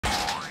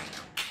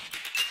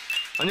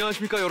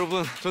안녕하십니까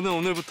여러분. 저는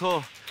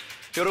오늘부터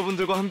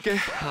여러분들과 함께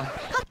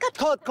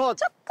컷!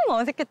 조금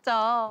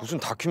어색했죠. 무슨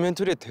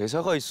다큐멘터리에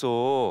대사가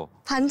있어.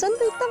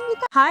 반전도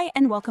있답니다. Hi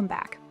and welcome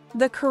back.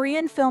 The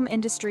Korean film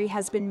industry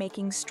has been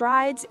making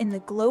strides in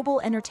the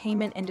global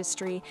entertainment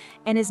industry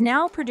and is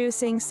now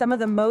producing some of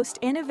the most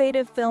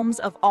innovative films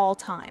of all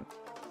time.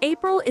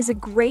 April is a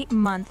great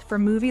month for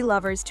movie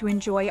lovers to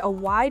enjoy a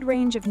wide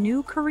range of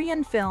new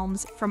Korean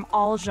films from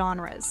all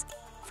genres.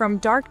 From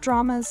dark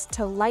dramas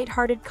to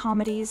lighthearted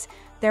comedies,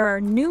 there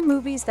are new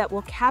movies that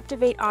will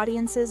captivate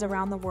audiences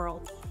around the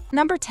world.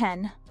 Number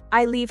 10.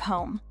 I Leave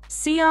Home.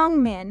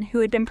 Seong-min, who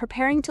had been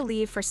preparing to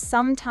leave for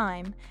some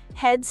time,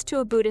 heads to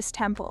a Buddhist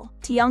temple,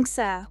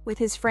 Tiongsa, with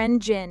his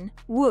friend Jin,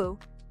 Woo.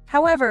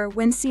 However,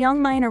 when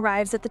Seong-min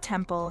arrives at the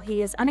temple,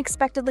 he is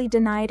unexpectedly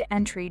denied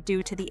entry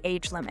due to the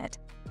age limit.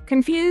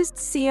 Confused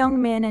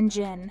Seong-min and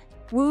Jin,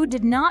 Woo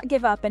did not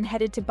give up and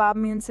headed to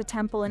Bapmunsa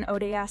Temple in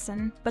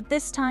Odaesan, but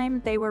this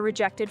time they were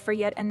rejected for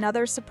yet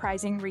another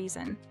surprising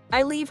reason.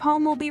 I Leave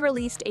Home will be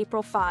released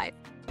April 5.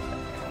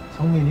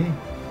 성민이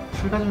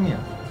출가 중이야.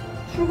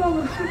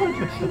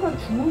 출가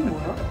중은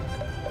뭐야?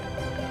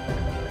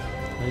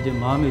 이제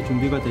마음의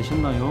준비가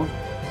되셨나요?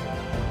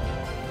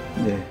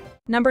 네.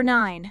 Number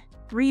 9.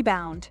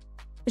 Rebound.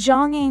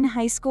 Zhongin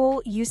High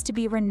School used to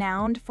be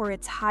renowned for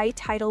its high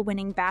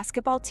title-winning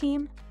basketball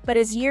team, but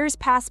as years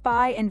pass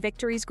by and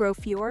victories grow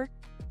fewer,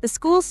 the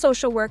school's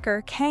social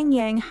worker Kang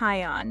Yang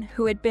Hyeon,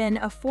 who had been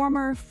a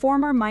former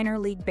minor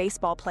league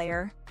baseball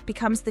player,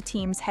 becomes the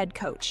team's head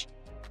coach.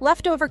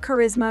 Leftover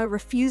charisma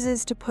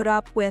refuses to put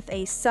up with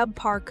a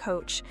subpar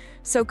coach,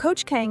 so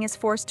Coach Kang is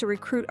forced to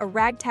recruit a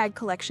ragtag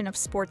collection of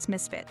sports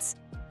misfits.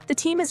 The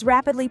team is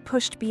rapidly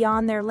pushed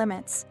beyond their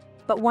limits,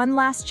 but one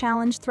last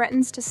challenge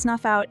threatens to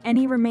snuff out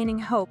any remaining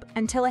hope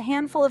until a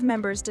handful of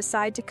members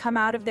decide to come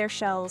out of their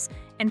shells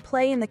and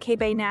play in the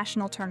K-Bay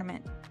National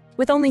Tournament.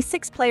 With only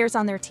 6 players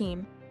on their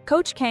team,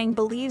 Coach Kang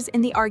believes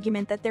in the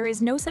argument that there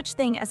is no such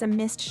thing as a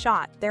missed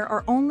shot, there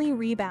are only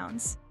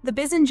rebounds. The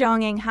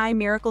Bisenjongang High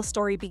miracle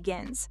story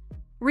begins.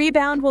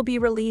 Rebound will be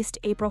released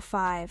April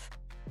 5.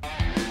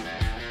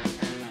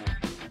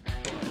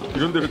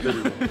 이런 데로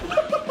때리고.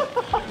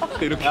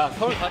 이렇게. 야,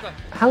 서울 가자.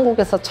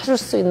 한국에서 찾을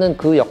수 있는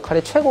그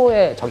역할의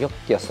최고의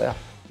저격기였어요.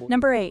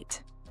 Number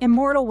 8.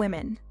 Immortal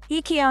Women.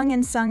 Hee Kyung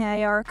and Sung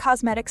Ae are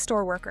cosmetic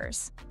store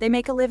workers. They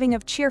make a living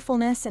of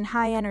cheerfulness and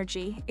high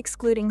energy,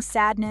 excluding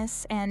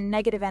sadness and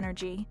negative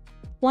energy.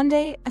 One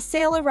day, a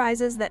sale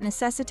arises that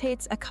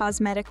necessitates a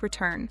cosmetic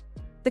return.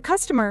 The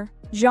customer,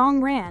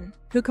 Jong Ran,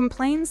 who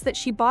complains that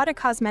she bought a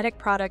cosmetic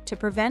product to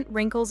prevent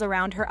wrinkles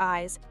around her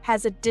eyes,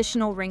 has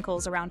additional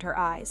wrinkles around her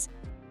eyes.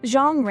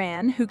 Jong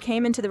Ran, who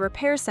came into the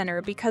repair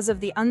center because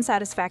of the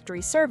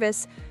unsatisfactory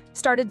service,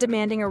 started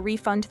demanding a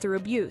refund through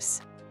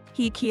abuse.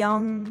 Hee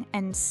Kyung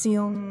and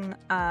Seung,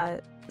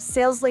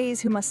 sales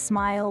ladies who must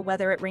smile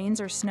whether it rains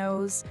or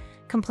snows,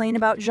 complain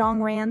about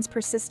Jong Ran's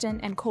persistent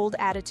and cold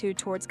attitude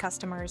towards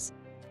customers.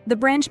 The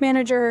branch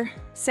manager,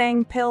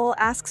 Sang Pil,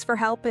 asks for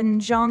help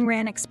and Jong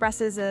Ran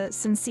expresses a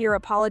sincere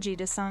apology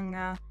to Sung.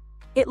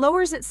 It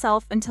lowers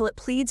itself until it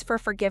pleads for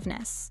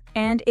forgiveness,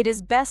 and it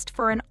is best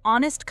for an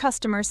honest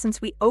customer since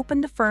we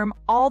opened the firm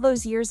all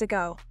those years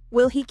ago.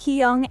 Will Hee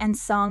Kyung and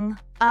Sung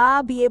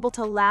be able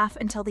to laugh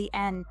until the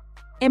end?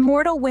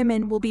 Immortal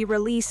Women will be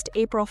released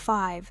April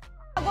 5.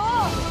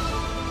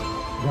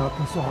 내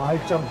앞에서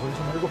알짱 걸지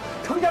말고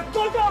그냥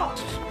꺼져!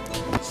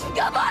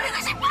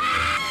 죽여버리고 싶어!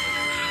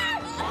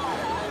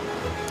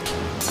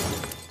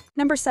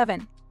 Number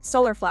 7.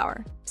 Solar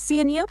Flower.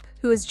 Seon Yup,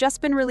 who has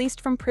just been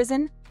released from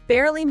prison,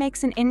 barely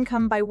makes an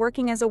income by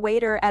working as a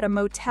waiter at a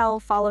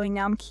motel following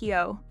Nam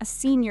Kyo, a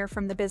senior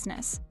from the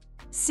business.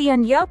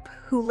 Seon Yup,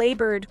 who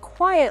labored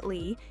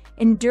quietly,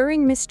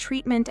 enduring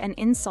mistreatment and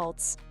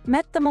insults,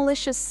 met the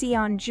malicious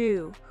Seon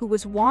Ju, who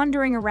was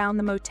wandering around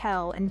the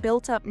motel and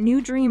built up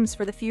new dreams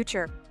for the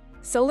future.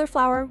 Solar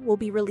Flower will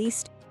be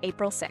released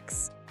April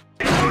 6.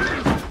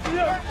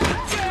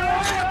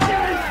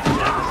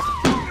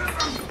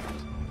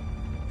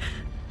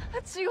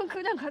 지금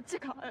그냥 같이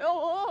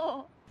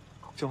가요.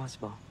 걱정하지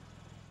마.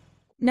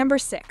 Number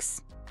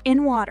 6.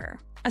 In Water.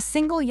 A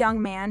single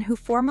young man who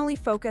formerly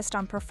focused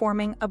on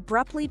performing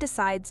abruptly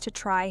decides to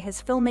try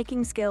his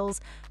filmmaking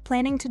skills,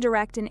 planning to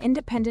direct an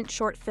independent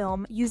short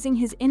film using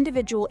his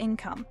individual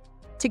income.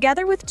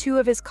 Together with 2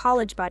 of his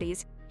college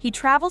buddies, he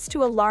travels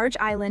to a large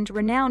island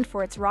renowned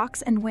for its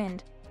rocks and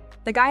wind.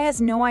 The guy has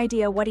no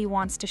idea what he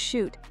wants to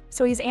shoot,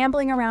 so he's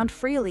ambling around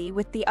freely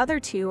with the other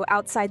 2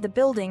 outside the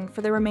building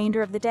for the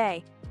remainder of the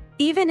day.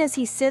 Even as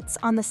he sits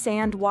on the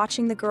sand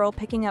watching the girl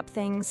picking up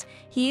things,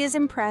 he is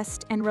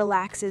impressed and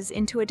relaxes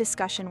into a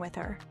discussion with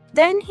her.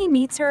 Then he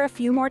meets her a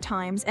few more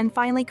times and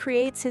finally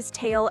creates his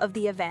tale of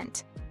the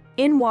event.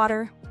 In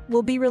Water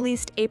will be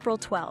released April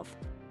 12.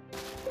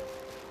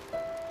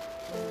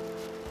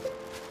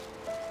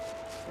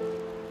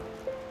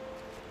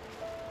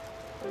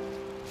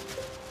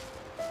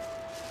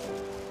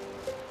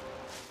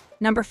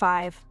 Number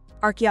 5.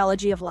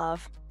 Archeology of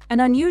Love. An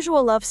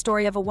unusual love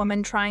story of a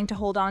woman trying to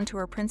hold on to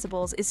her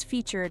principles is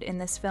featured in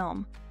this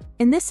film.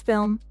 In this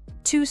film,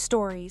 Two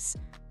stories.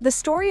 The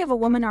story of a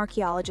woman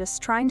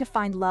archaeologist trying to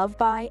find love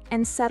by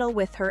and settle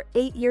with her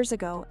 8 years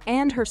ago,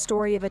 and her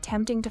story of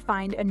attempting to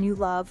find a new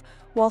love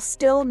while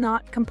still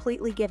not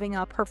completely giving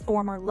up her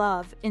former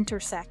love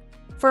intersect.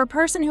 For a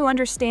person who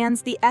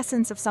understands the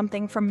essence of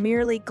something from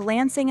merely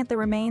glancing at the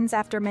remains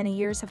after many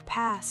years have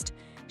passed,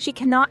 she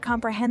cannot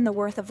comprehend the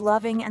worth of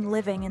loving and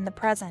living in the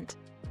present.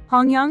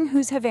 Hong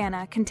Young-woo's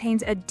Havana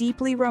contains a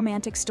deeply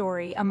romantic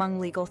story among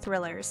legal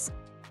thrillers.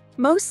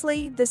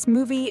 Mostly, this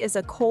movie is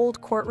a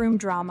cold courtroom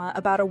drama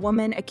about a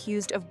woman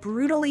accused of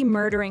brutally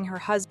murdering her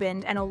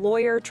husband and a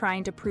lawyer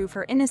trying to prove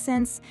her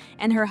innocence,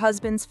 and her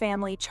husband's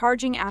family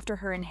charging after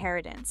her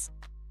inheritance.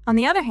 On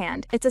the other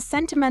hand, it's a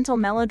sentimental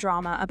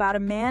melodrama about a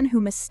man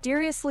who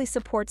mysteriously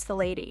supports the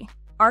lady.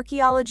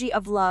 Archeology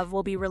of Love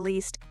will be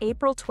released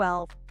April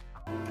 12.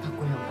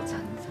 바꾸려고 하지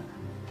않는 사람.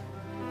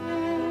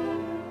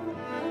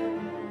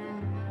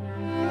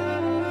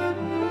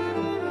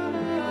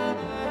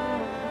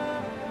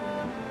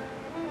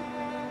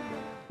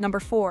 Number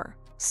 4.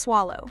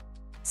 Swallow.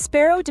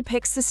 Sparrow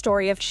depicts the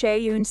story of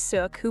Chae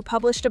Yoon-suk, who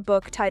published a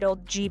book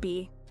titled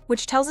GB,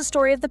 which tells a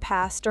story of the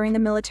past during the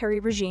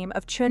military regime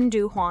of Chun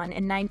Do-hwan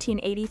in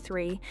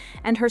 1983,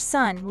 and her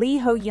son, Lee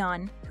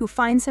Ho-yeon, who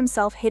finds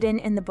himself hidden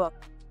in the book.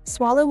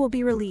 Swallow will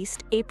be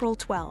released April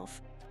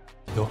 12.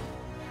 너?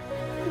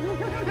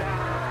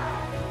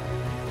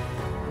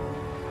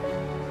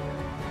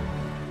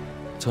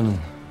 저는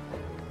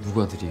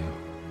누구들이에요?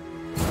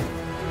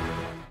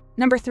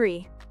 Number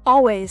 3.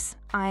 Always,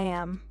 I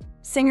Am.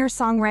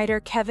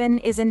 Singer-songwriter Kevin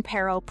is in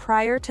peril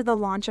prior to the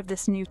launch of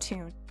this new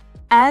tune.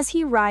 As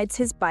he rides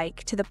his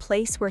bike to the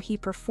place where he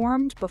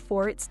performed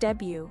before its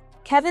debut,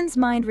 Kevin's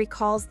mind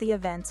recalls the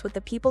events with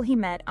the people he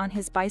met on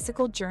his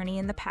bicycle journey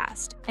in the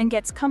past and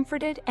gets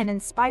comforted and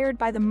inspired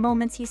by the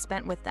moments he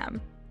spent with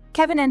them.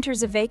 Kevin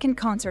enters a vacant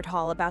concert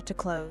hall about to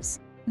close.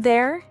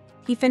 There,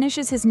 he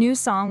finishes his new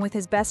song with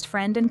his best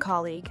friend and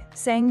colleague,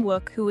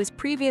 Sang-wook, who was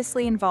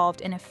previously involved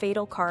in a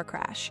fatal car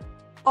crash.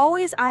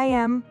 Always I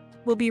Am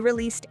will be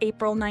released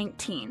April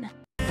 19.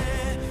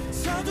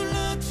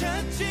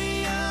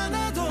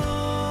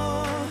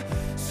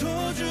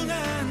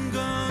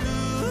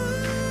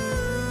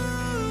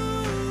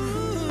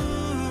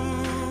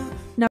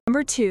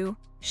 Number 2.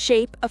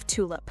 Shape of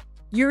Tulip.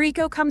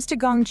 Yuriko comes to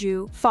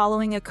Gwangju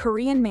following a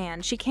Korean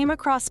man she came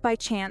across by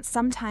chance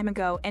some time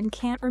ago and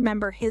can't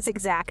remember his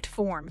exact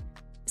form.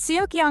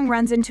 Seok-young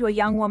runs into a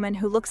young woman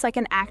who looks like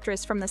an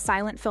actress from the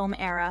silent film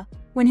era,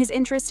 when his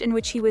interest in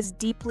which he was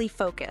deeply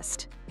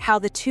focused. How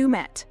the two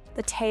met,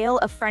 the tale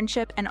of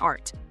friendship and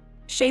art.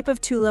 Shape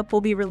of Tulip will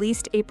be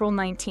released April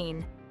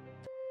 19.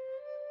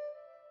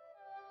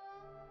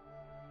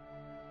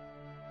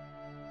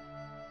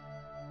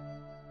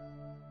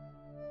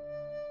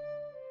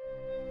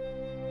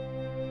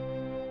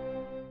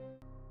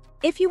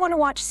 If you want to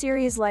watch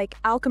series like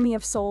Alchemy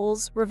of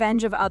Souls,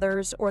 Revenge of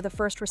Others, or The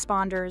First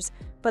Responders,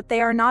 but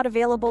they are not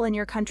available in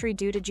your country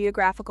due to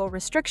geographical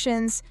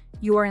restrictions,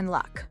 you are in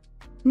luck.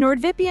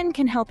 NordVPN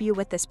can help you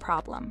with this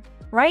problem.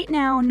 Right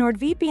now,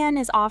 NordVPN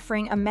is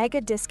offering a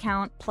mega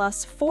discount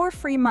plus 4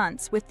 free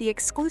months with the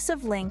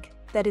exclusive link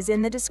that is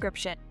in the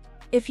description.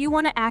 If you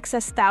want to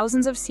access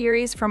thousands of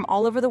series from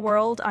all over the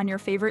world on your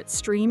favorite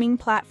streaming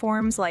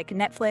platforms like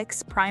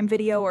Netflix, Prime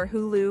Video, or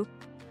Hulu,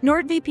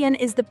 NordVPN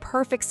is the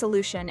perfect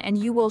solution and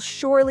you will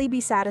surely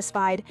be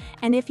satisfied,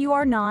 and if you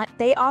are not,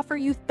 they offer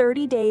you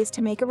 30 days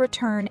to make a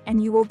return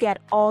and you will get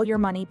all your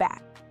money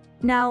back.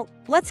 Now,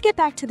 let's get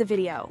back to the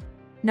video.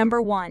 Number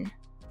 1.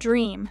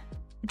 Dream.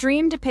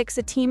 Dream depicts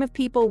a team of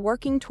people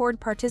working toward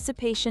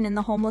participation in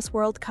the Homeless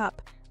World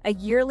Cup, a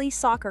yearly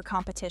soccer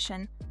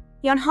competition.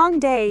 Yeonhong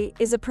Dae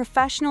is a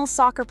professional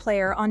soccer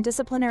player on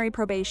disciplinary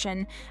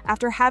probation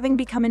after having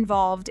become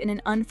involved in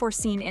an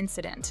unforeseen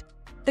incident.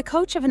 The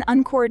coach of an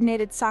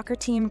uncoordinated soccer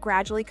team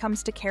gradually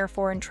comes to care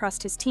for and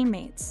trust his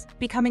teammates,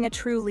 becoming a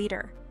true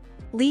leader.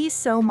 Lee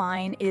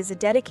So-min is a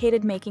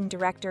dedicated making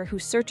director who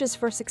searches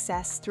for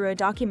success through a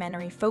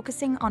documentary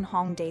focusing on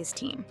Hong Dae's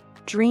team.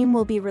 Dream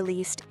will be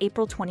released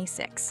April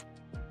 26.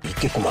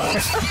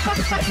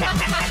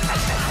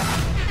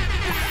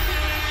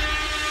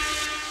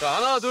 자,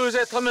 하나, 둘,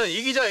 셋 하면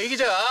이기자,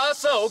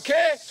 아싸,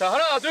 오케이? 자,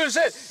 하나, 둘,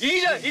 셋,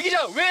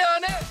 이기자, 왜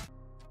안 해?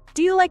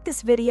 Do you like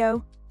this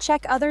video?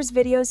 Check others'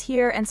 videos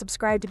here and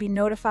subscribe to be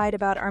notified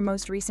about our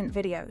most recent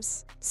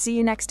videos. See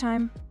you next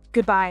time.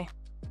 Goodbye.